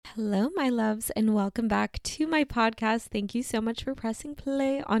Hello, my loves, and welcome back to my podcast. Thank you so much for pressing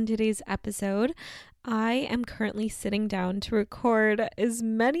play on today's episode. I am currently sitting down to record as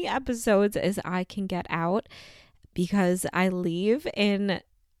many episodes as I can get out because I leave in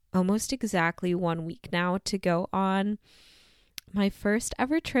almost exactly 1 week now to go on my first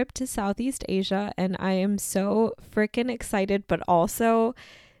ever trip to Southeast Asia, and I am so freaking excited, but also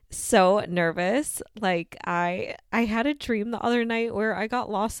so nervous. Like I had a dream the other night where I got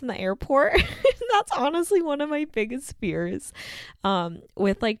lost in the airport. That's honestly one of my biggest fears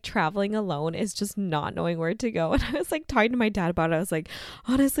with like traveling alone, is just not knowing where to go. And I was like talking to my dad about it. I was like,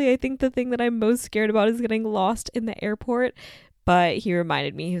 honestly, I think the thing that I'm most scared about is getting lost in the airport. But he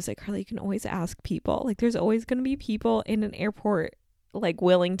reminded me, he was like, Carly, you can always ask people. Like there's always going to be people in an airport like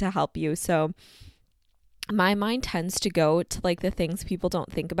willing to help you. So my mind tends to go to like the things people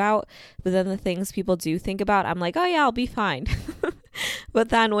don't think about, but then the things people do think about, I'm like, oh yeah, I'll be fine. But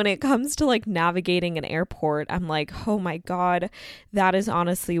then when it comes to like navigating an airport, I'm like, oh my God, that is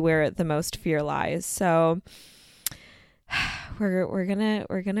honestly where the most fear lies. So we're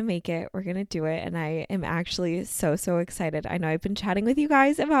gonna make it. We're gonna do it. And I am actually so excited. I know I've been chatting with you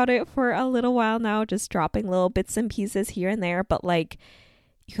guys about it for a little while now, just dropping little bits and pieces here and there, but like,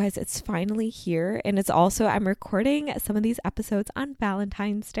 you guys, it's finally here. And it's also, I'm recording some of these episodes on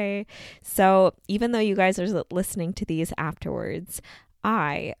Valentine's Day. So even though you guys are listening to these afterwards,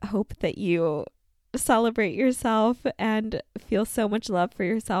 I hope that you celebrate yourself and feel so much love for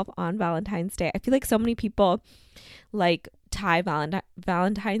yourself on Valentine's Day. I feel like so many people like tie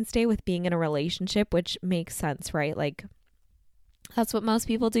Valentine's Day with being in a relationship, which makes sense, right? Like that's what most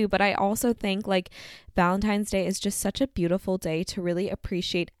people do. But I also think like Valentine's Day is just such a beautiful day to really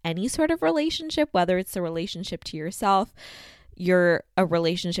appreciate any sort of relationship, whether it's a relationship to yourself, a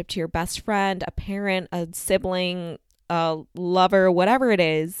relationship to your best friend, a parent, a sibling, a lover, whatever it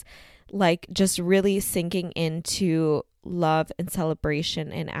is, like just really sinking into love and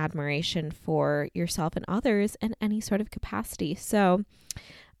celebration and admiration for yourself and others in any sort of capacity. So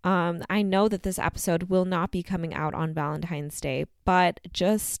I know that this episode will not be coming out on Valentine's Day, but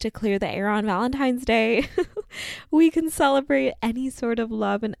just to clear the air on Valentine's Day, we can celebrate any sort of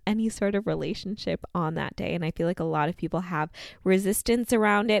love and any sort of relationship on that day. And I feel like a lot of people have resistance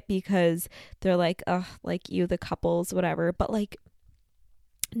around it because they're like, ugh, like you, the couples, whatever. But like,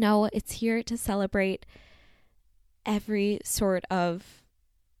 no, it's here to celebrate every sort of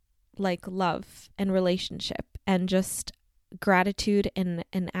like love and relationship and just gratitude and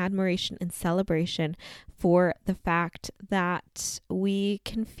admiration and celebration for the fact that we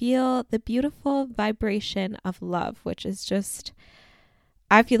can feel the beautiful vibration of love, which is just,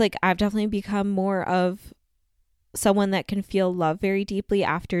 I feel like I've definitely become more of someone that can feel love very deeply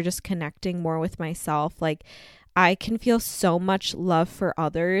after just connecting more with myself. Like I can feel so much love for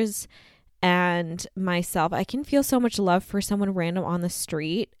others and myself. I can feel so much love for someone random on the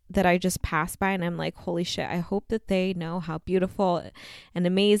street that I just pass by and I'm like, holy shit, I hope that they know how beautiful and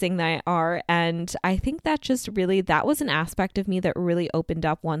amazing they are. And I think that just really, that was an aspect of me that really opened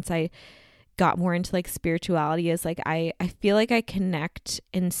up once I got more into like spirituality, is like I feel like I connect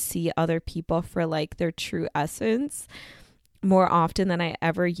and see other people for like their true essence more often than I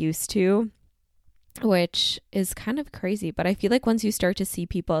ever used to, which is kind of crazy. But I feel like once you start to see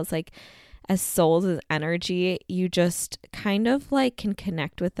people as like as souls, as energy, you just kind of like can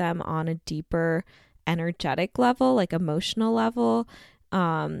connect with them on a deeper energetic level, like emotional level.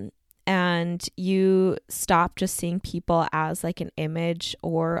 And you stop just seeing people as like an image,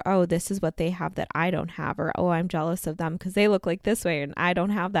 or, oh, this is what they have that I don't have, or, oh, I'm jealous of them because they look like this way and I don't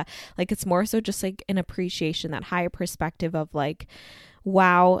have that. Like it's more so just like an appreciation, that higher perspective of like,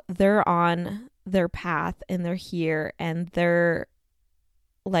 wow, they're on their path and they're here and they're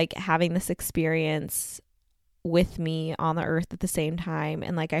like having this experience with me on the earth at the same time.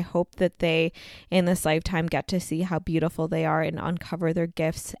 And like I hope that they in this lifetime get to see how beautiful they are and uncover their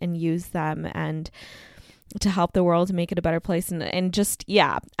gifts and use them and to help the world, to make it a better place. And just,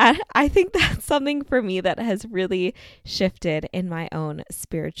 yeah, I think that's something for me that has really shifted in my own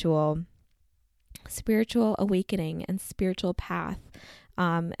spiritual awakening and spiritual path.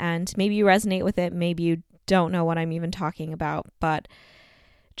 And maybe you resonate with it, maybe you don't know what I'm even talking about, but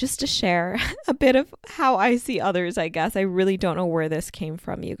just to share a bit of how I see others, I guess. I really don't know where this came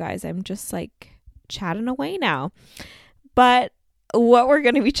from, you guys. I'm just like chatting away now. But what we're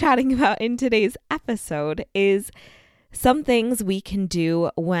going to be chatting about in today's episode is some things we can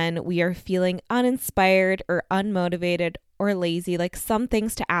do when we are feeling uninspired or unmotivated or lazy, like some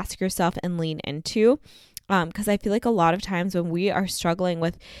things to ask yourself and lean into. Because I feel like a lot of times when we are struggling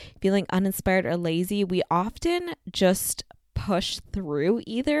with feeling uninspired or lazy, we often just push through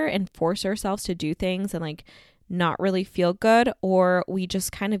either and force ourselves to do things and like not really feel good, or we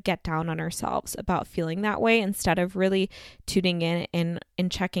just kind of get down on ourselves about feeling that way instead of really tuning in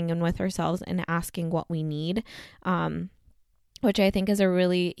and checking in with ourselves and asking what we need, which I think is a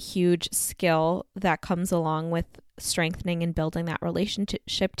really huge skill that comes along with strengthening and building that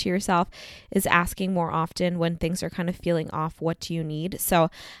relationship to yourself, is asking more often when things are kind of feeling off, what do you need? So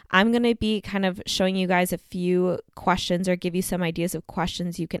I'm going to be kind of showing you guys a few questions or give you some ideas of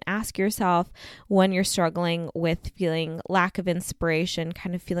questions you can ask yourself when you're struggling with feeling lack of inspiration,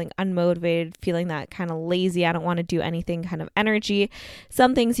 kind of feeling unmotivated, feeling that kind of lazy, I don't want to do anything kind of energy.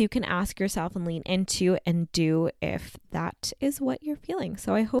 Some things you can ask yourself and lean into and do if that is what you're feeling.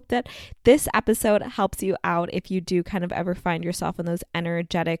 So I hope that this episode helps you out if you do kind of ever find yourself in those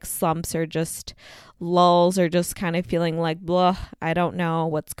energetic slumps or just lulls or just kind of feeling like, blah, I don't know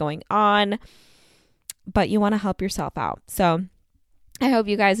what's going on, but you want to help yourself out. So I hope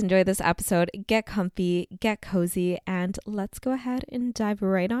you guys enjoy this episode. Get comfy, get cozy, and let's go ahead and dive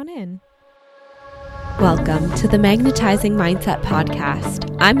right on in. Welcome to the Magnetizing Mindset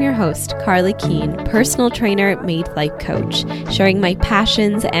Podcast. I'm your host, Carly Keene, personal trainer, made life coach, sharing my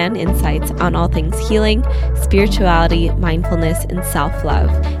passions and insights on all things healing, spirituality, mindfulness, and self-love.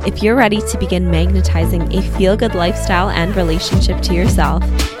 If you're ready to begin magnetizing a feel-good lifestyle and relationship to yourself,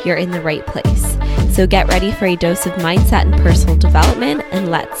 you're in the right place. So get ready for a dose of mindset and personal development, and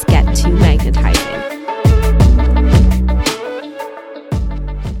let's get to magnetizing.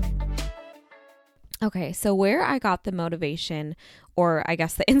 Okay, so where I got the motivation, or I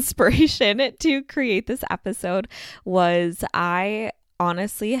guess the inspiration to create this episode, was I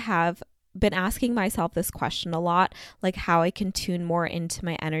honestly have been asking myself this question a lot, like how I can tune more into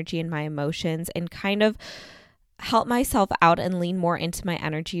my energy and my emotions and kind of help myself out and lean more into my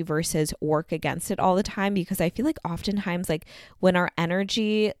energy versus work against it all the time. Because I feel like oftentimes, like when our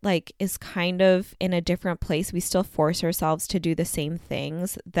energy like is kind of in a different place, we still force ourselves to do the same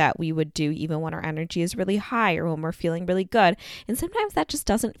things that we would do even when our energy is really high or when we're feeling really good. And sometimes that just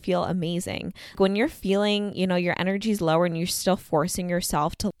doesn't feel amazing. When you're feeling, your energy is lower and you're still forcing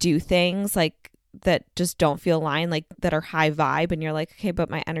yourself to do things like that just don't feel aligned, like that are high vibe, and you're like, okay, but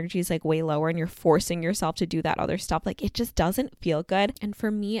my energy is like way lower, and you're forcing yourself to do that other stuff, like it just doesn't feel good. And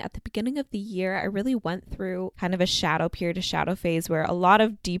for me, at the beginning of the year, I really went through kind of a shadow period, a shadow phase, where a lot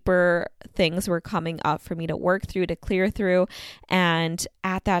of deeper things were coming up for me to work through, to clear through. And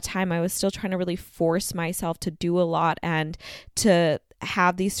at that time, I was still trying to really force myself to do a lot and to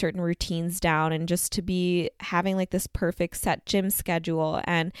have these certain routines down and just to be having like this perfect set gym schedule,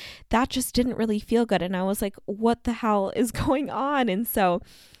 and that just didn't really feel good. And I was like, what the hell is going on? And so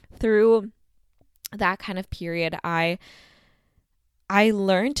through that kind of period, I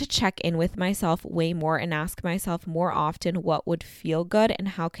learned to check in with myself way more and ask myself more often what would feel good and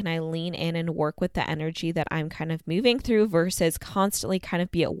how can I lean in and work with the energy that I'm kind of moving through, versus constantly kind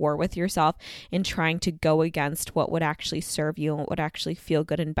of be at war with yourself and trying to go against what would actually serve you and what would actually feel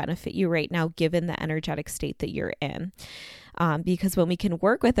good and benefit you right now, given the energetic state that you're in. Because when we can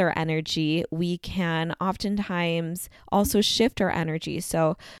work with our energy, we can oftentimes also shift our energy.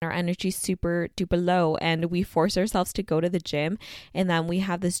 So our energy is super duper low and we force ourselves to go to the gym, and then we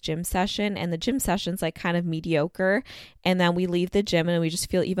have this gym session and the gym session's like kind of mediocre, and then we leave the gym and we just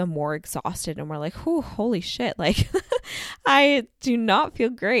feel even more exhausted and we're like, oh, holy shit, like I do not feel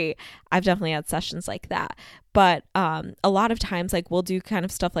great. I've definitely had sessions like that. But a lot of times, like we'll do kind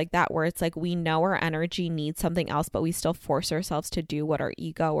of stuff like that where it's like we know our energy needs something else, but we still force ourselves to do what our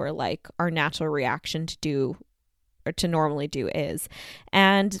ego or like our natural reaction to do or to normally do is.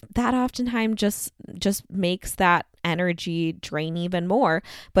 And that oftentimes just makes that energy drain even more.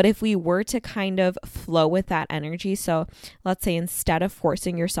 But if we were to kind of flow with that energy, so let's say instead of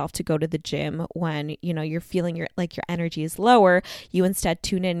forcing yourself to go to the gym when, you're feeling your energy is lower, you instead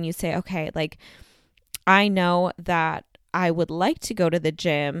tune in and you say, okay, like I know that I would like to go to the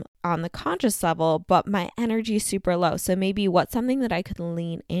gym on the conscious level, but my energy is super low. So maybe what's something that I could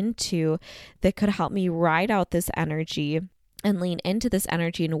lean into that could help me ride out this energy and lean into this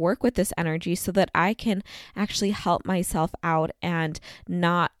energy and work with this energy so that I can actually help myself out and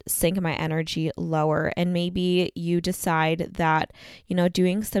not sink my energy lower. And maybe you decide that,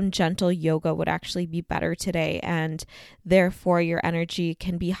 doing some gentle yoga would actually be better today, and therefore your energy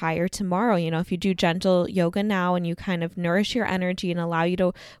can be higher tomorrow. If you do gentle yoga now and you kind of nourish your energy and allow you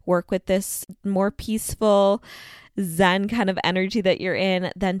to work with this more peaceful Zen kind of energy that you're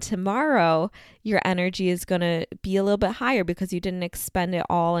in, then tomorrow your energy is going to be a little bit higher because you didn't expend it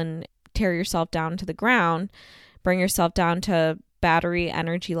all and tear yourself down to the ground, bring yourself down to battery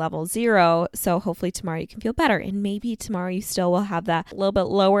energy level 0. So hopefully tomorrow you can feel better. And maybe tomorrow you still will have that little bit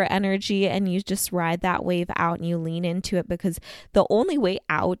lower energy and you just ride that wave out and you lean into it, because the only way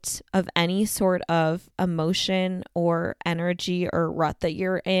out of any sort of emotion or energy or rut that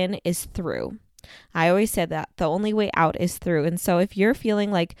you're in is through. I always said that the only way out is through. And so if you're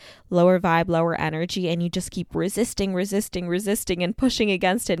feeling like lower vibe, lower energy, and you just keep resisting and pushing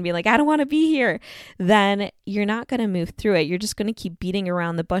against it and be like, I don't want to be here, then you're not going to move through it. You're just going to keep beating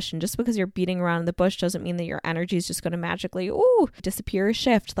around the bush. And just because you're beating around the bush doesn't mean that your energy is just going to magically, disappear or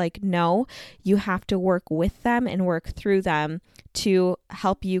shift. Like, no, you have to work with them and work through them to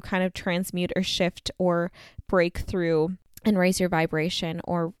help you kind of transmute or shift or break through and raise your vibration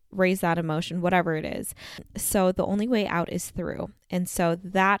or raise that emotion, whatever it is. So the only way out is through. And so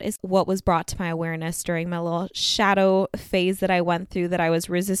that is what was brought to my awareness during my little shadow phase that I went through, that I was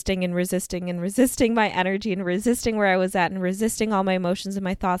resisting my energy and resisting where I was at and resisting all my emotions and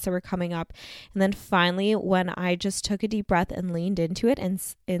my thoughts that were coming up. And then finally, when I just took a deep breath and leaned into it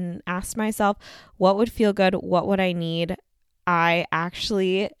and asked myself, what would feel good? What would I need? I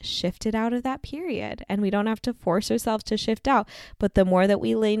actually shifted out of that period. And we don't have to force ourselves to shift out. But the more that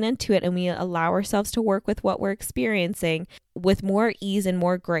we lean into it and we allow ourselves to work with what we're experiencing, with more ease and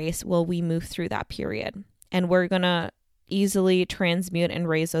more grace will we move through that period. And we're going to easily transmute and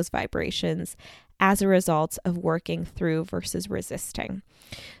raise those vibrations as a result of working through versus resisting.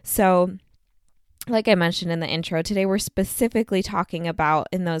 So like I mentioned in the intro, today we're specifically talking about,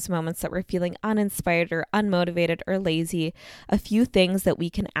 in those moments that we're feeling uninspired or unmotivated or lazy, a few things that we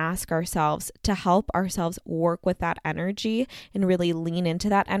can ask ourselves to help ourselves work with that energy and really lean into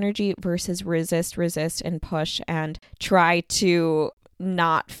that energy versus resist and push and try to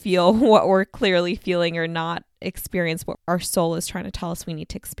not feel what we're clearly feeling or not experience what our soul is trying to tell us we need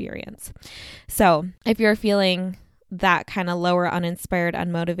to experience. So if you're feeling that kind of lower, uninspired,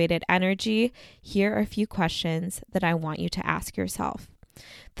 unmotivated energy, here are a few questions that I want you to ask yourself.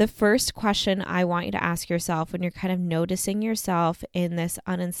 The first question I want you to ask yourself when you're kind of noticing yourself in this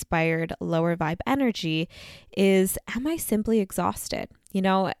uninspired, lower vibe energy is, am I simply exhausted?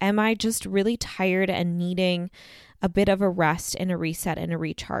 Am I just really tired and needing a bit of a rest and a reset and a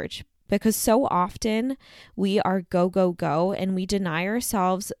recharge? Because so often we are go, and we deny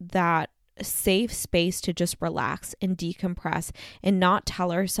ourselves that safe space to just relax and decompress and not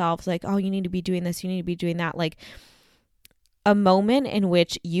tell ourselves like, oh, you need to be doing this, you need to be doing that. Like a moment in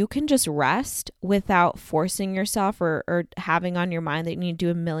which you can just rest without forcing yourself or having on your mind that you need to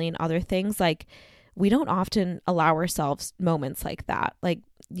do a million other things. Like we don't often allow ourselves moments like that. Like,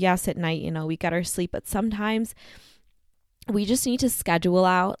 yes, at night, we get our sleep, but sometimes we just need to schedule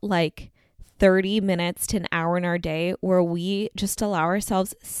out like 30 minutes to an hour in our day where we just allow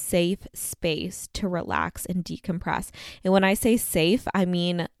ourselves safe space to relax and decompress. And when I say safe, I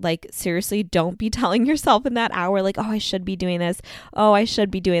mean like seriously, don't be telling yourself in that hour like, oh, I should be doing this. Oh, I should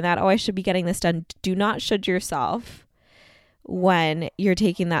be doing that. Oh, I should be getting this done. Do not should yourself when you're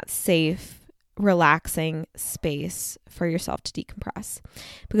taking that safe, relaxing space for yourself to decompress.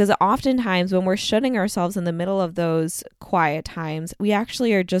 Because oftentimes when we're shutting ourselves in the middle of those quiet times, we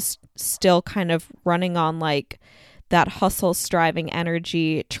actually are just still kind of running on like that hustle, striving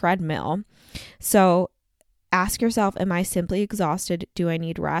energy treadmill. So ask yourself, am I simply exhausted? Do I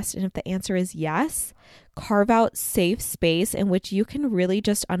need rest? And if the answer is yes, carve out safe space in which you can really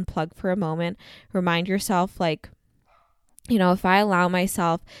just unplug for a moment. Remind yourself like, if I allow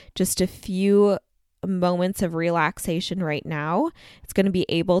myself just a few moments of relaxation right now, it's going to be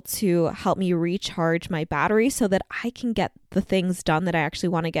able to help me recharge my battery so that I can get the things done that I actually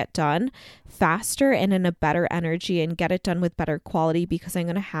want to get done faster and in a better energy and get it done with better quality, because I'm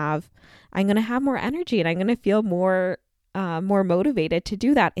going to have more energy and I'm going to feel more motivated to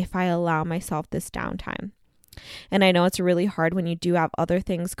do that if I allow myself this downtime. And I know it's really hard when you do have other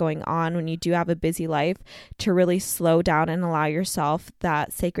things going on, when you do have a busy life, to really slow down and allow yourself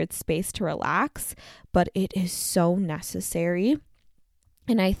that sacred space to relax, but it is so necessary.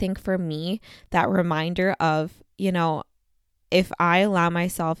 And I think for me, that reminder of, if I allow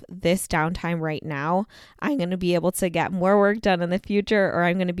myself this downtime right now, I'm going to be able to get more work done in the future, or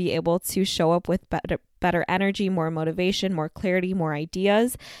I'm going to be able to show up with better energy, more motivation, more clarity, more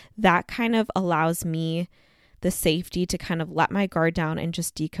ideas. That kind of allows me the safety to kind of let my guard down and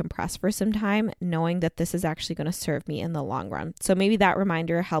just decompress for some time, knowing that this is actually going to serve me in the long run. So maybe that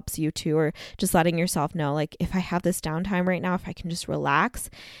reminder helps you too, or just letting yourself know, like, if I have this downtime right now, if I can just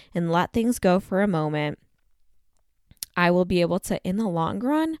relax and let things go for a moment, I will be able to, in the long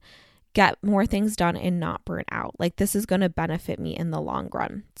run, get more things done and not burn out. Like, this is going to benefit me in the long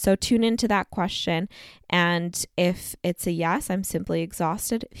run. So tune into that question. And if it's a yes, I'm simply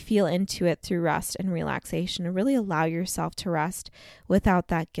exhausted, feel into it through rest and relaxation, and really allow yourself to rest without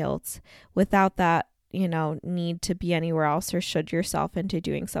that guilt, without that, need to be anywhere else or should yourself into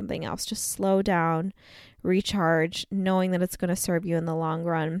doing something else. Just slow down, recharge, knowing that it's going to serve you in the long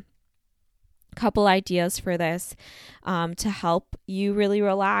run. Couple ideas for this to help you really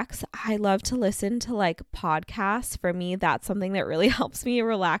relax. I love to listen to like podcasts. For me, that's something that really helps me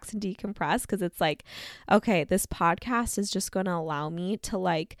relax and decompress, because it's like, okay, this podcast is just going to allow me to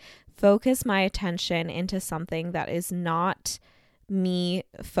like focus my attention into something that is not me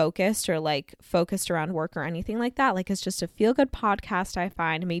focused or like focused around work or anything like that. Like, it's just a feel good podcast. I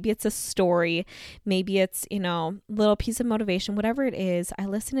find maybe it's a story, maybe it's, little piece of motivation, whatever it is. I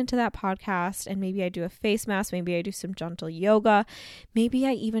listen into that podcast, and maybe I do a face mask. Maybe I do some gentle yoga. Maybe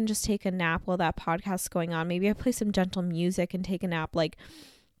I even just take a nap while that podcast is going on. Maybe I play some gentle music and take a nap. Like,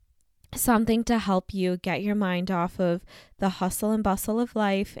 something to help you get your mind off of the hustle and bustle of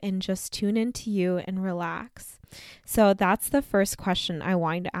life and just tune into you and relax. So that's the first question I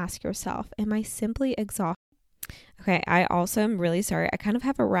want you to ask yourself. Am I simply exhausted? Okay, I also am really sorry. I kind of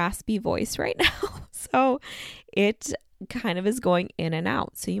have a raspy voice right now. So it kind of is going in and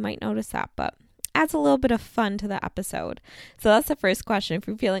out. So you might notice that, but adds a little bit of fun to the episode. So that's the first question. If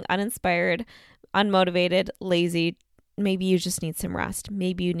you're feeling uninspired, unmotivated, lazy, maybe you just need some rest.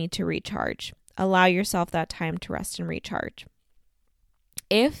 Maybe you need to recharge. Allow yourself that time to rest and recharge.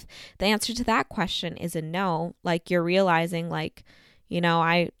 If the answer to that question is a no, like you're realizing like,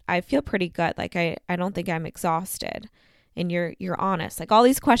 I feel pretty good. Like I don't think I'm exhausted, and you're honest. Like, all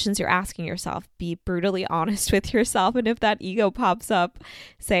these questions you're asking yourself, be brutally honest with yourself. And if that ego pops up,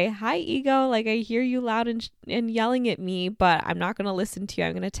 say, hi, ego. Like, I hear you loud and yelling at me, but I'm not going to listen to you.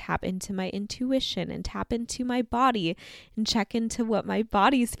 I'm going to tap into my intuition and tap into my body and check into what my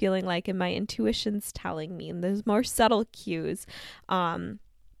body's feeling like and my intuition's telling me. And there's more subtle cues. And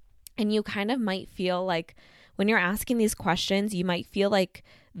you kind of might feel like when you're asking these questions, you might feel like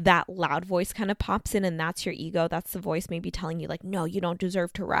that loud voice kind of pops in, and that's your ego. That's the voice maybe telling you like, no, you don't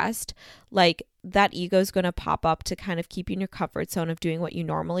deserve to rest. Like, that ego is going to pop up to kind of keep you in your comfort zone of doing what you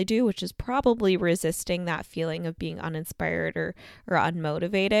normally do, which is probably resisting that feeling of being uninspired or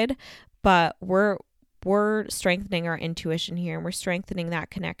unmotivated. But we're strengthening our intuition here, and we're strengthening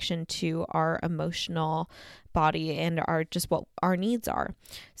that connection to our emotional body and what our needs are.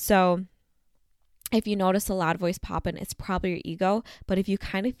 So if you notice a loud voice pop in, it's probably your ego. But if you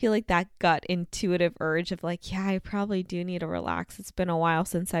kind of feel like that gut intuitive urge of like, yeah, I probably do need to relax. It's been a while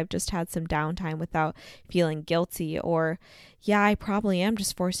since I've just had some downtime without feeling guilty. Or, yeah, I probably am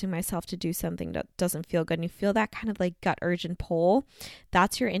just forcing myself to do something that doesn't feel good. And you feel that kind of like gut urge and pull.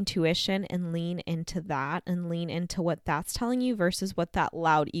 That's your intuition, and lean into that and lean into what that's telling you versus what that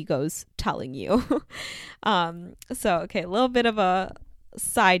loud ego's telling you. Okay, a little bit of a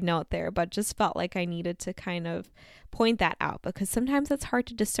side note there, but just felt like I needed to kind of point that out, because sometimes it's hard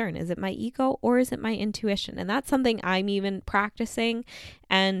to discern. Is it my ego or is it my intuition? And that's something I'm even practicing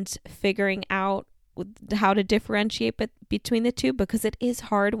and figuring out how to differentiate between the two, because it is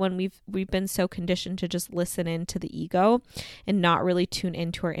hard when we've been so conditioned to just listen into the ego and not really tune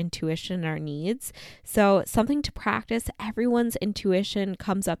into our intuition and our needs. So something to practice. Everyone's intuition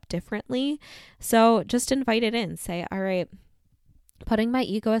comes up differently. So just invite it in. Say, all right, putting my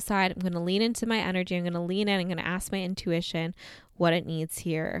ego aside, I'm going to lean into my energy. I'm going to lean in. I'm going to ask my intuition what it needs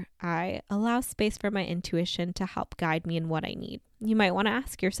here. I allow space for my intuition to help guide me in what I need. You might want to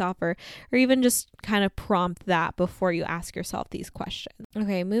ask yourself or even just kind of prompt that before you ask yourself these questions.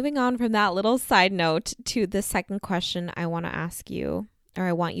 Okay, moving on from that little side note to the second question I want to ask you, or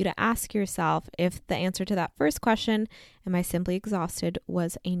I want you to ask yourself, if the answer to that first question, am I simply exhausted,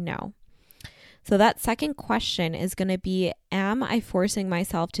 was a no. So that second question is going to be, am I forcing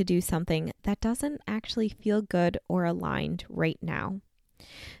myself to do something that doesn't actually feel good or aligned right now?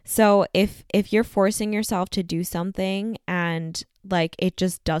 So if you're forcing yourself to do something and like it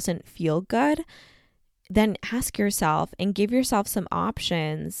just doesn't feel good, then ask yourself and give yourself some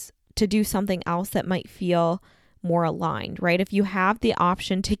options to do something else that might feel more aligned, right? If you have the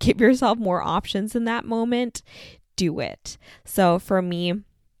option to give yourself more options in that moment, do it. So for me,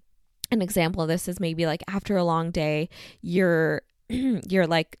 an example of this is maybe like after a long day, you're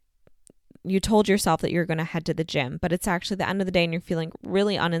like, you told yourself that you're going to head to the gym, but it's actually the end of the day and you're feeling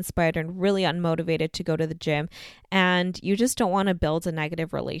really uninspired and really unmotivated to go to the gym. And you just don't want to build a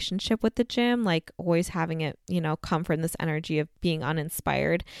negative relationship with the gym, like always having it, come from this energy of being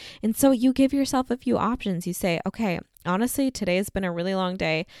uninspired. And so you give yourself a few options. You say, okay, honestly, today has been a really long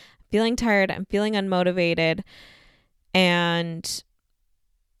day. feeling tired. I'm feeling unmotivated. And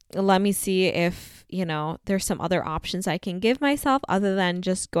let me see if, there's some other options I can give myself other than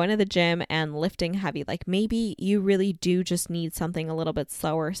just going to the gym and lifting heavy. Like maybe you really do just need something a little bit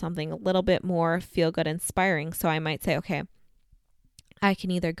slower, something a little bit more feel good, inspiring. So I might say, okay, I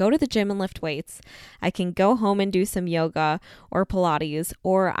can either go to the gym and lift weights, I can go home and do some yoga or Pilates,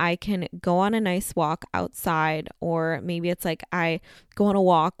 or I can go on a nice walk outside, or maybe it's like I go on a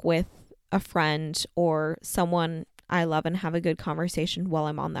walk with a friend or someone I love and have a good conversation while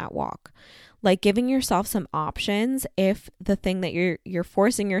I'm on that walk. Like giving yourself some options if the thing that you're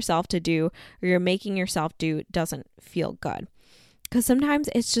forcing yourself to do or you're making yourself do doesn't feel good. Because sometimes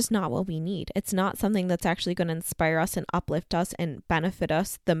it's just not what we need. It's not something that's actually going to inspire us and uplift us and benefit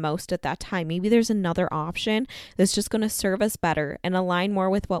us the most at that time. Maybe there's another option that's just going to serve us better and align more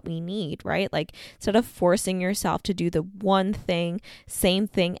with what we need, right? Like instead of forcing yourself to do the one thing, same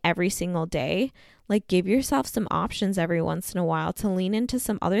thing every single day, like give yourself some options every once in a while to lean into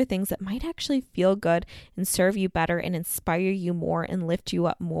some other things that might actually feel good and serve you better and inspire you more and lift you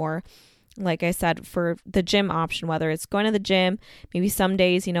up more. Like I said, for the gym option, whether it's going to the gym, maybe some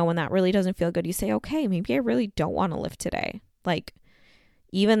days, when that really doesn't feel good, you say, okay, maybe I really don't want to lift today. Like,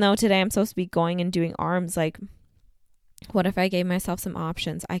 even though today I'm supposed to be going and doing arms, like, what if I gave myself some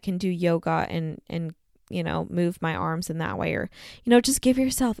options? I can do yoga and move my arms in that way, or, just give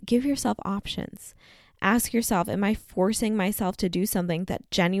yourself options. Ask yourself, am I forcing myself to do something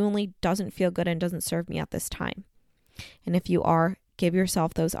that genuinely doesn't feel good and doesn't serve me at this time? And if you are, give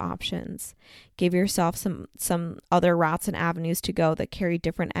yourself those options. Give yourself some other routes and avenues to go that carry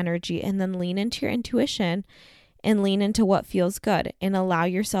different energy, and then lean into your intuition and lean into what feels good and allow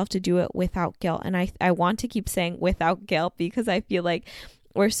yourself to do it without guilt. And I want to keep saying without guilt because I feel like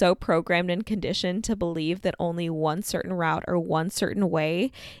we're so programmed and conditioned to believe that only one certain route or one certain way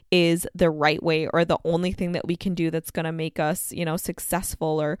is the right way or the only thing that we can do that's going to make us,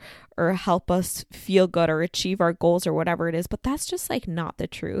 successful or help us feel good or achieve our goals or whatever it is. But that's just like not the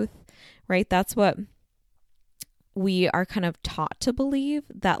truth, right? That's what we are kind of taught to believe,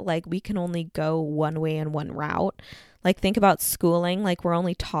 that like we can only go one way and one route. Like think about schooling, like we're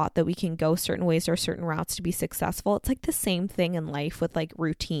only taught that we can go certain ways or certain routes to be successful. It's like the same thing in life with like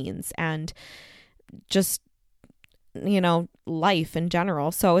routines and just, life in general.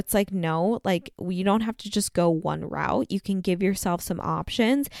 So it's like, no, like you don't have to just go one route. You can give yourself some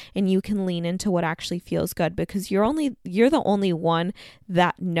options and you can lean into what actually feels good, because you're the only one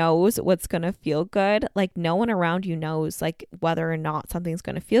that knows what's going to feel good. Like no one around you knows like whether or not something's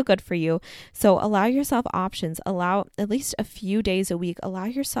going to feel good for you. So allow yourself options. Allow at least a few days a week, allow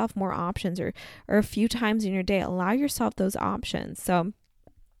yourself more options, or a few times in your day, allow yourself those options. So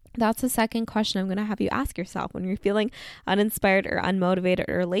that's the second question I'm going to have you ask yourself when you're feeling uninspired or unmotivated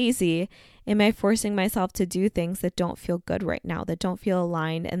or lazy. Am I forcing myself to do things that don't feel good right now, that don't feel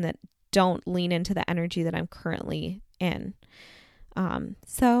aligned, and that don't lean into the energy that I'm currently in?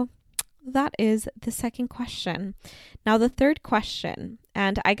 So that is the second question. Now, the third question,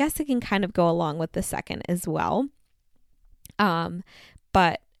 and I guess it can kind of go along with the second as well.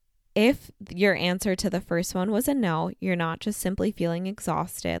 But if your answer to the first one was a no, you're not just simply feeling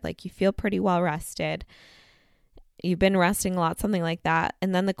exhausted, like you feel pretty well rested, you've been resting a lot, something like that.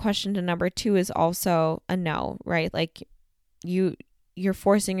 And then the question to number 2 is also a no, right? Like you're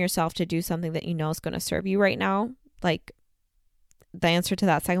forcing yourself to do something that you know is going to serve you right now. Like the answer to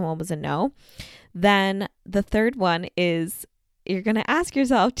that second one was a no. Then the third one is you're going to ask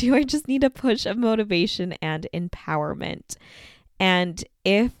yourself, do I just need a push of motivation and empowerment? And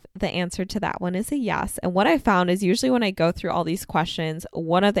if the answer to that one is a yes, and what I found is usually when I go through all these questions,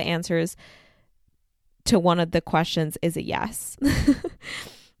 one of the answers to one of the questions is a yes.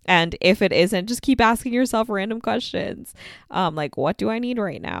 And if it isn't, just keep asking yourself random questions. Like, what do I need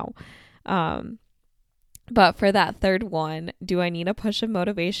right now? But for that third one, do I need a push of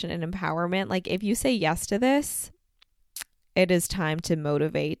motivation and empowerment? Like if you say yes to this, it is time to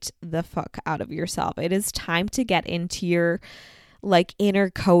motivate the fuck out of yourself. It is time to get into your like inner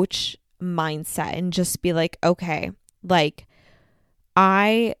coach mindset and just be like, okay, like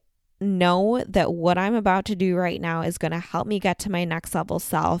I know that what I'm about to do right now is going to help me get to my next level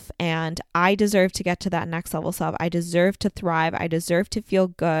self, and I deserve to get to that next level self. I deserve to thrive. I deserve to feel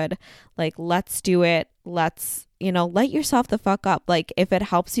good. Like, let's do it. Let's, let yourself the fuck up. Like if it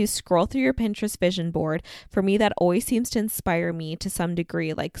helps you scroll through your Pinterest vision board, for me, that always seems to inspire me to some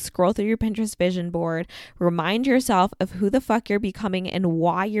degree. Like scroll through your Pinterest vision board, remind yourself of who the fuck you're becoming and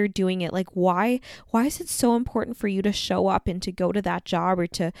why you're doing it. Like why is it so important for you to show up and to go to that job or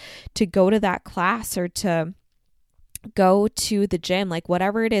to go to that class or to go to the gym, like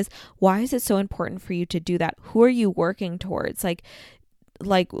whatever it is. Why is it so important for you to do that? Who are you working towards? Like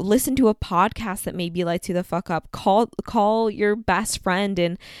listen to a podcast that maybe lights you the fuck up. Call your best friend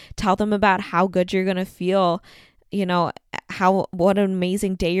and tell them about how good you're going to feel, what an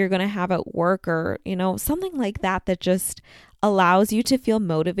amazing day you're going to have at work, or, something like that just allows you to feel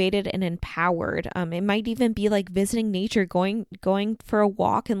motivated and empowered. It might even be like visiting nature, going for a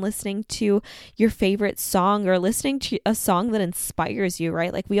walk and listening to your favorite song, or listening to a song that inspires you,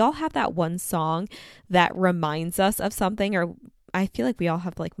 right? Like we all have that one song that reminds us of something, or I feel like we all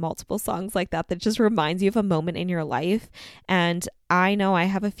have like multiple songs like that just reminds you of a moment in your life. And I know I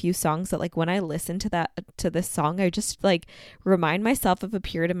have a few songs that like when I listen to this song, I just like remind myself of a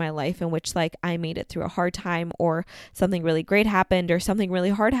period in my life in which like I made it through a hard time, or something really great happened, or something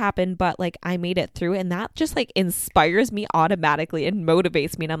really hard happened, but like I made it through, and that just like inspires me automatically and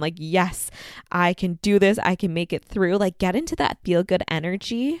motivates me. And I'm like, yes, I can do this. I can make it through. Like get into that feel good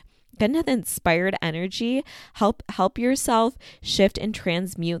energy. Get into the inspired energy. Help yourself shift and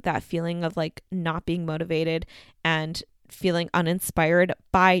transmute that feeling of like not being motivated and feeling uninspired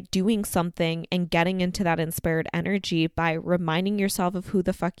by doing something, and getting into that inspired energy by reminding yourself of who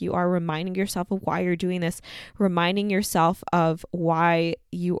the fuck you are, reminding yourself of why you're doing this, reminding yourself of why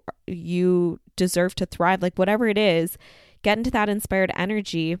you deserve to thrive, like whatever it is. Get into that inspired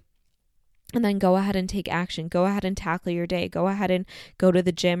energy. And then go ahead and take action. Go ahead and tackle your day. Go ahead and go to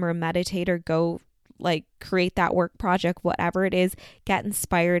the gym or meditate, or go like create that work project, whatever it is. Get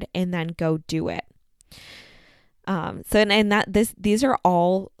inspired and then go do it. These are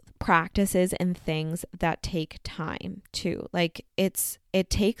all practices and things that take time too. Like it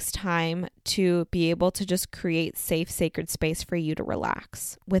takes time to be able to just create safe, sacred space for you to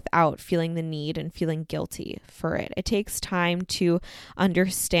relax without feeling the need and feeling guilty for it. It takes time to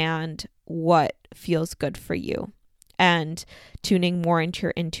understand what feels good for you and tuning more into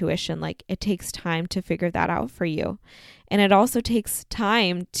your intuition. Like it takes time to figure that out for you. And it also takes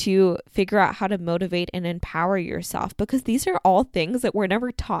time to figure out how to motivate and empower yourself, because these are all things that we're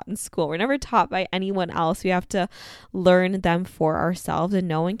never taught in school. We're never taught by anyone else. We have to learn them for ourselves, and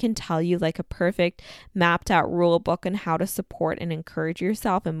no one can tell you like a perfect mapped out rule book on how to support and encourage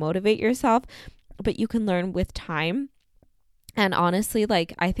yourself and motivate yourself, but you can learn with time. And honestly,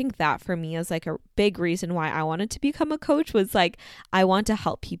 like, I think that for me is like a big reason why I wanted to become a coach, was like, I want to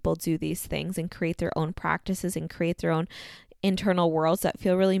help people do these things and create their own practices and create their own internal worlds that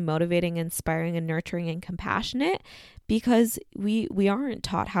feel really motivating, inspiring, and nurturing and compassionate, because we aren't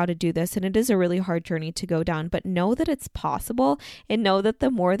taught how to do this, and it is a really hard journey to go down. But know that it's possible, and know that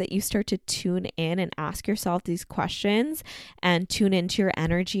the more that you start to tune in and ask yourself these questions and tune into your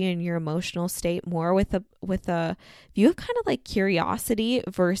energy and your emotional state more with a view of kind of like curiosity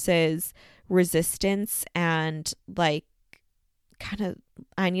versus resistance, and like kind of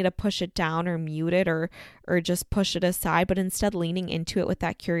I need to push it down or mute it or just push it aside, but instead leaning into it with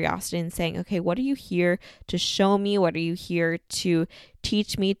that curiosity and saying, okay, what are you here to show me? What are you here to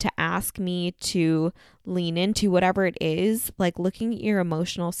teach me, to ask me, to lean into, whatever it is, like looking at your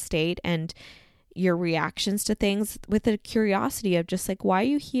emotional state and your reactions to things with a curiosity of just like, why are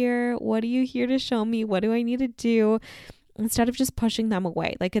you here? What are you here to show me? What do I need to do? Instead of just pushing them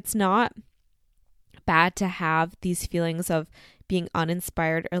away. Like, it's not bad to have these feelings of being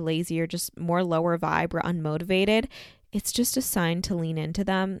uninspired or lazy or just more lower vibe or unmotivated. It's just a sign to lean into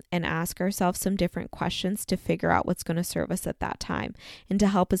them and ask ourselves some different questions to figure out what's going to serve us at that time and to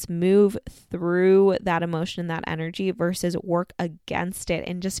help us move through that emotion and that energy versus work against it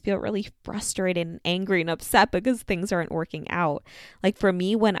and just feel really frustrated and angry and upset because things aren't working out. Like for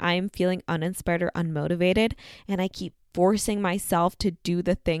me, when I'm feeling uninspired or unmotivated and I keep forcing myself to do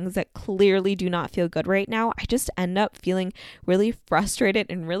the things that clearly do not feel good right now, I just end up feeling really frustrated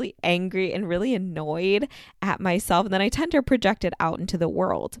and really angry and really annoyed at myself. And then I tend to project it out into the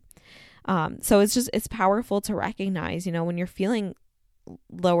world. So it's powerful to recognize, when you're feeling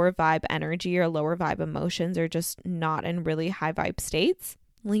lower vibe energy or lower vibe emotions or just not in really high vibe states,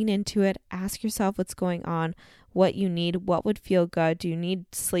 lean into it. Ask yourself what's going on, what you need, what would feel good. Do you need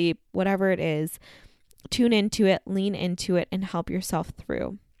sleep? Whatever it is. Tune into it, lean into it, and help yourself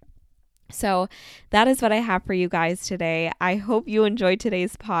through. So that is what I have for you guys today. I hope you enjoyed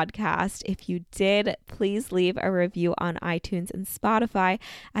today's podcast. If you did, please leave a review on iTunes and Spotify,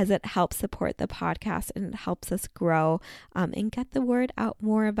 as it helps support the podcast and it helps us grow and get the word out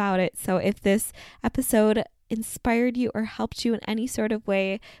more about it. So if this episode inspired you or helped you in any sort of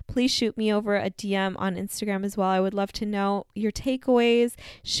way, please shoot me over a DM on Instagram as well. I would love to know your takeaways.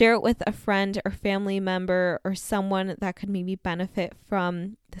 Share it with a friend or family member or someone that could maybe benefit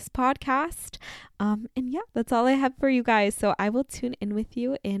from this podcast. And yeah, that's all I have for you guys. So I will tune in with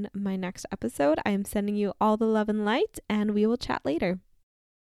you in my next episode. I am sending you all the love and light, and we will chat later.